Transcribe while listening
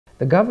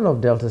The governor of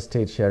Delta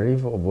State,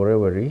 Sheriff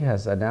Oborevweri,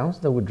 has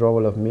announced the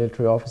withdrawal of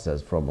military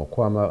officers from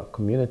Okuama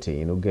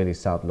Community in Ughelli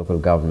South local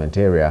government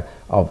area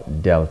of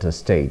Delta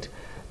State.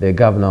 The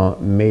governor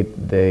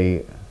made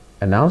the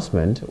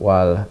announcement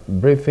while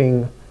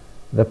briefing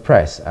the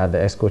press at the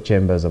ESCO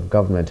chambers of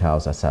Government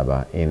House,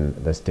 Asaba, in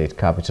the state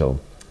capital.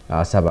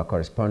 Our Asaba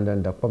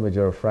correspondent,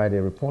 Dr. Friday,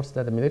 reports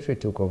that the military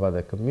took over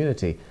the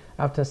community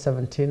after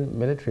 17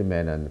 military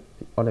men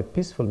on a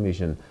peaceful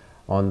mission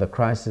on the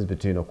crisis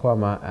between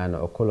Okuama and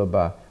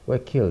Okoloba were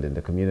killed in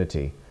the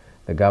community.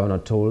 The governor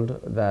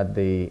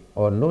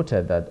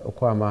noted that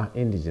Okuama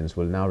indigents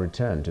will now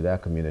return to their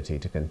community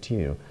to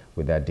continue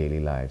with their daily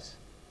lives.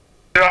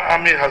 The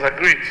Army has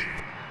agreed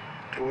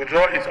to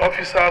withdraw its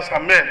officers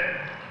and men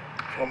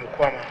from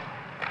Okuama.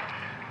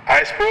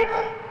 I spoke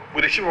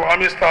with the Chief of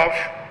Army Staff,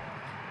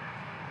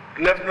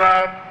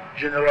 Lieutenant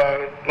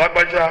General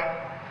Lagbaja,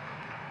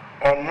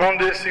 on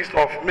Monday, 6th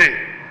of May.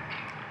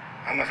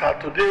 And as of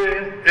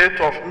today,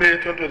 8th of May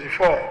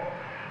 2024,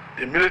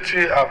 the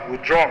military have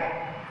withdrawn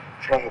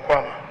from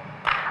Okuama.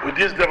 With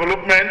this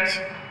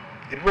development,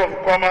 the people of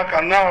Okuama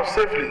can now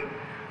safely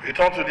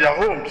return to their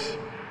homes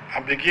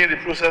and begin the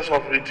process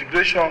of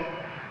reintegration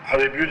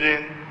and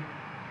rebuilding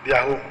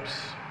their homes.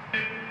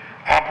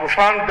 Our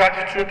profound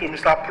gratitude to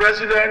Mr.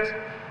 President,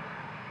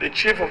 the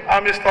Chief of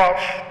Army Staff,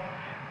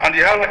 and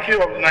the hierarchy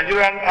of the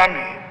Nigerian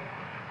Army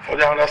for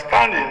their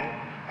understanding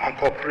and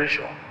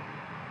cooperation.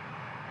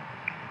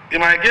 In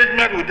my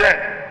engagement with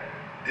them,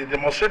 they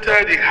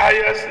demonstrated the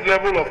highest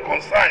level of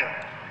concern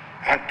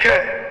and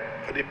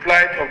care for the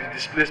plight of the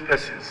displaced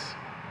persons.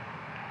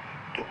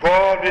 To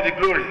God be the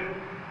glory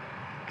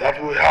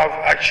that we have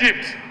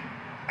achieved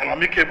an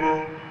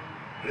amicable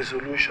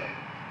resolution.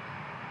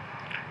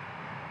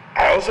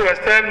 I also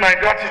extend my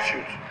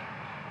gratitude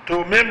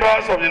to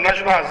members of the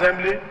National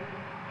Assembly,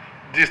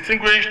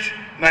 distinguished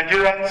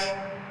Nigerians,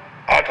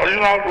 our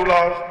traditional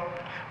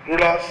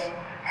rulers,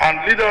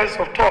 and leaders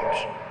of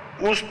thought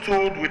who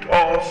stood with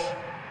us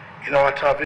in our travel.